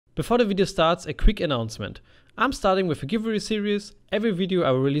Before the video starts, a quick announcement. I'm starting with a giveaway series. Every video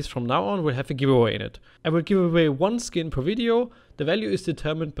I will release from now on will have a giveaway in it. I will give away one skin per video. The value is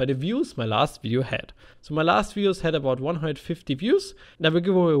determined by the views my last video had. So my last videos had about 150 views, and I will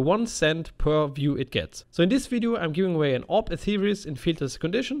give away 1 cent per view it gets. So in this video I'm giving away an orb Aetherius in field as a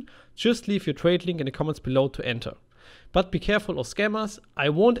condition. Just leave your trade link in the comments below to enter. But be careful of scammers. I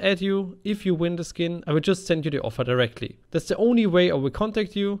won't add you. If you win the skin, I will just send you the offer directly. That's the only way I will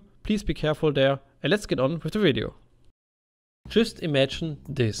contact you. Please be careful there, and let's get on with the video. Just imagine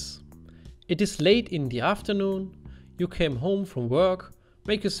this. It is late in the afternoon, you came home from work,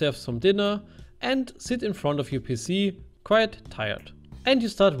 make yourself some dinner and sit in front of your PC, quite tired. And you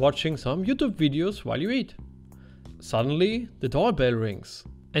start watching some YouTube videos while you eat. Suddenly the doorbell rings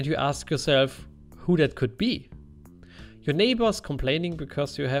and you ask yourself who that could be. Your neighbor's complaining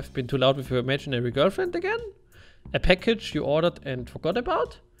because you have been too loud with your imaginary girlfriend again? A package you ordered and forgot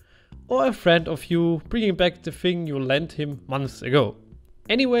about? Or a friend of you bringing back the thing you lent him months ago?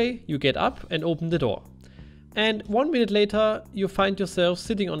 Anyway, you get up and open the door. And 1 minute later, you find yourself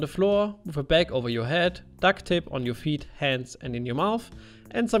sitting on the floor with a bag over your head, duct tape on your feet, hands and in your mouth,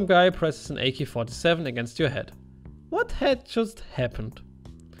 and some guy presses an AK-47 against your head. What had just happened?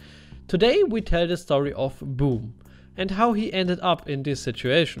 Today we tell the story of Boom and how he ended up in this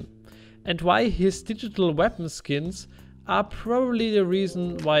situation, and why his digital weapon skins are probably the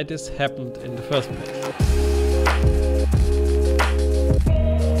reason why this happened in the first place.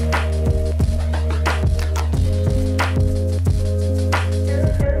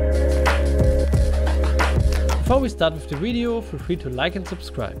 Before we start with the video, feel free to like and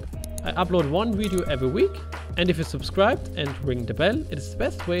subscribe. I upload one video every week, and if you're subscribed and ring the bell, it is the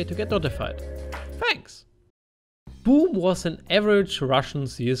best way to get notified. Thanks! Boom was an average Russian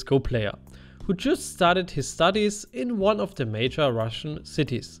CSGO player who just started his studies in one of the major Russian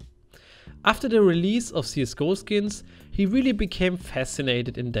cities. After the release of CSGO Skins, he really became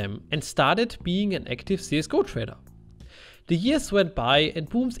fascinated in them and started being an active CSGO trader. The years went by and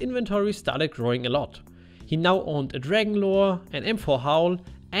Boom's inventory started growing a lot. He now owned a Dragon Lore, an M4 Howl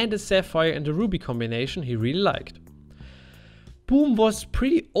and a Sapphire and a Ruby combination he really liked. Boom was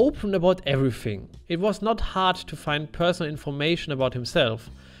pretty open about everything. It was not hard to find personal information about himself,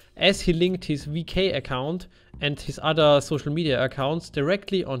 as he linked his VK account and his other social media accounts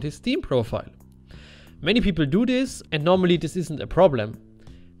directly on his Steam profile. Many people do this, and normally this isn't a problem.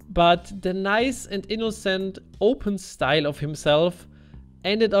 But the nice and innocent open style of himself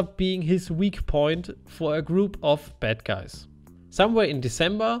ended up being his weak point for a group of bad guys. Somewhere in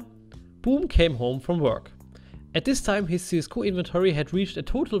December, Boom came home from work. At this time his CSGO inventory had reached a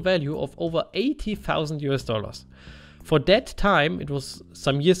total value of over $80,000. For that time, it was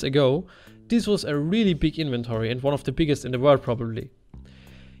some years ago, this was a really big inventory and one of the biggest in the world probably.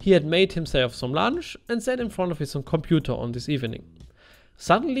 He had made himself some lunch and sat in front of his computer on this evening.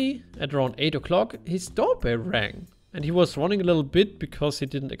 Suddenly, at around 8 o'clock, his doorbell rang and he was running a little bit because he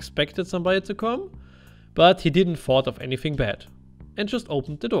didn't expect somebody to come, but he didn't thought of anything bad and just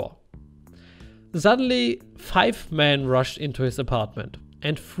opened the door. Suddenly, 5 men rushed into his apartment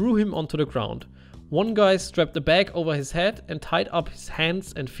and threw him onto the ground. One guy strapped a bag over his head and tied up his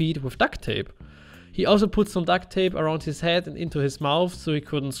hands and feet with duct tape. He also put some duct tape around his head and into his mouth so he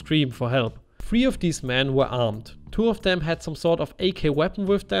couldn't scream for help. 3 of these men were armed. 2 of them had some sort of AK weapon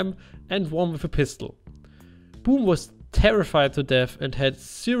with them and 1 with a pistol. Boom was terrified to death and had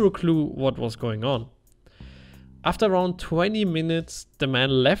zero clue what was going on. After around 20 minutes, the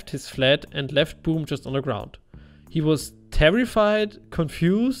man left his flat and left Boom just on the ground. He was terrified,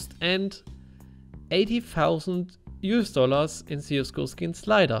 confused and $80,000 in CSGO Skins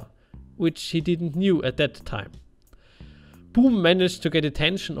slider, which he didn't knew at that time. Boom managed to get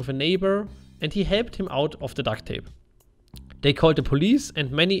attention of a neighbor and he helped him out of the duct tape. They called the police and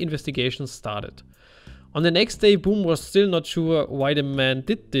many investigations started. On the next day, Boom was still not sure why the man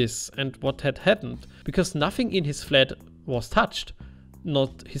did this and what had happened, because nothing in his flat was touched.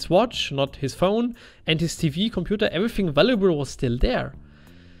 Not his watch, not his phone, and his TV, computer, everything valuable was still there.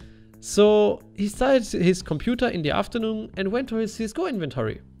 So he started his computer in the afternoon and went to his CSGO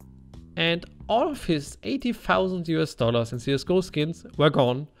inventory. And all of his $80,000 in CSGO skins were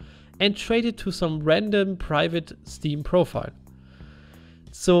gone and traded to some random private Steam profile.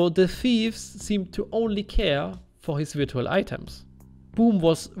 So the thieves seemed to only care for his virtual items. Boom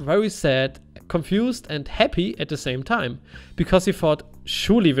was very sad, confused and happy at the same time, because he thought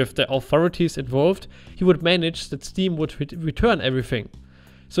surely with the authorities involved he would manage that Steam would return everything.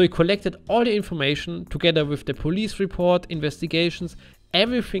 So he collected all the information together with the police report, investigations,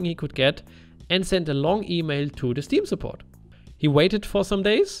 everything he could get, and sent a long email to the Steam support. He waited for some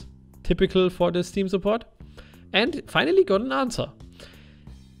days, typical for the Steam support, and finally got an answer.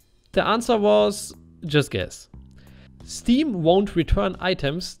 The answer was, just guess. Steam won't return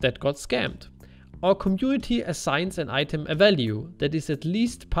items that got scammed. Our community assigns an item a value that is at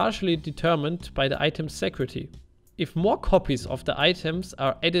least partially determined by the item's security. If more copies of the items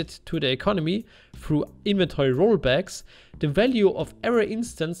are added to the economy through inventory rollbacks, the value of every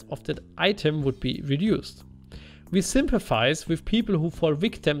instance of that item would be reduced. We sympathize with people who fall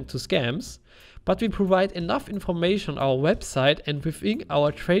victim to scams, but we provide enough information on our website and within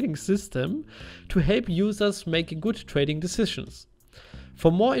our trading system to help users make good trading decisions.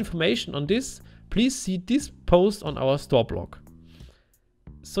 For more information on this, please see this post on our store blog.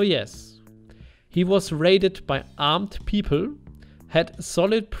 So yes, he was raided by armed people, had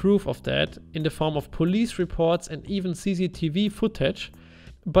solid proof of that in the form of police reports and even CCTV footage,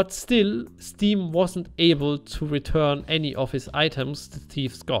 but still Steam wasn't able to return any of his items the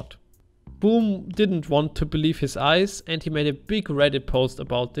thieves got. Boom didn't want to believe his eyes and he made a big Reddit post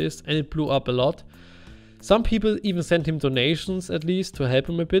about this and it blew up a lot. Some people even sent him donations at least to help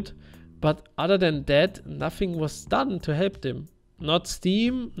him a bit, but other than that nothing was done to help them. Not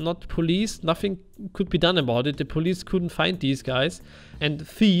Steam, not police, nothing could be done about it. The police couldn't find these guys and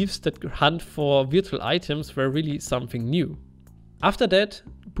thieves that hunt for virtual items were really something new. After that,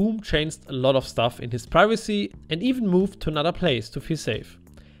 Boom changed a lot of stuff in his privacy and even moved to another place to feel safe.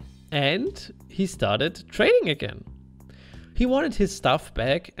 And he started trading again. He wanted his stuff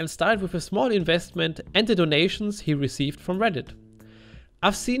back and started with a small investment and the donations he received from Reddit.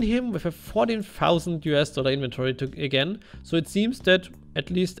 I've seen him with a $14,000 inventory again, so it seems that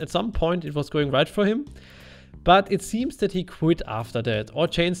at least at some point it was going right for him. But it seems that he quit after that or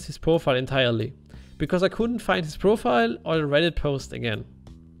changed his profile entirely, because I couldn't find his profile or the Reddit post again.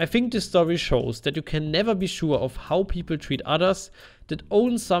 I think this story shows that you can never be sure of how people treat others that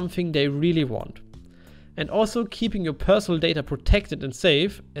own something they really want. And also keeping your personal data protected and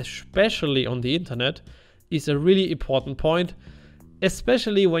safe, especially on the internet, is a really important point,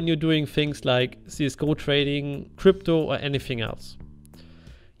 especially when you're doing things like CSGO trading, crypto or anything else.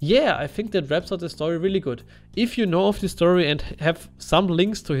 Yeah, I think that wraps up the story really good. If you know of this story and have some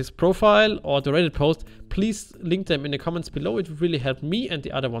links to his profile or the Reddit post, please link them in the comments below. It would really help me and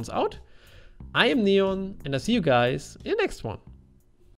the other ones out. I am Neon and I see you guys in the next one.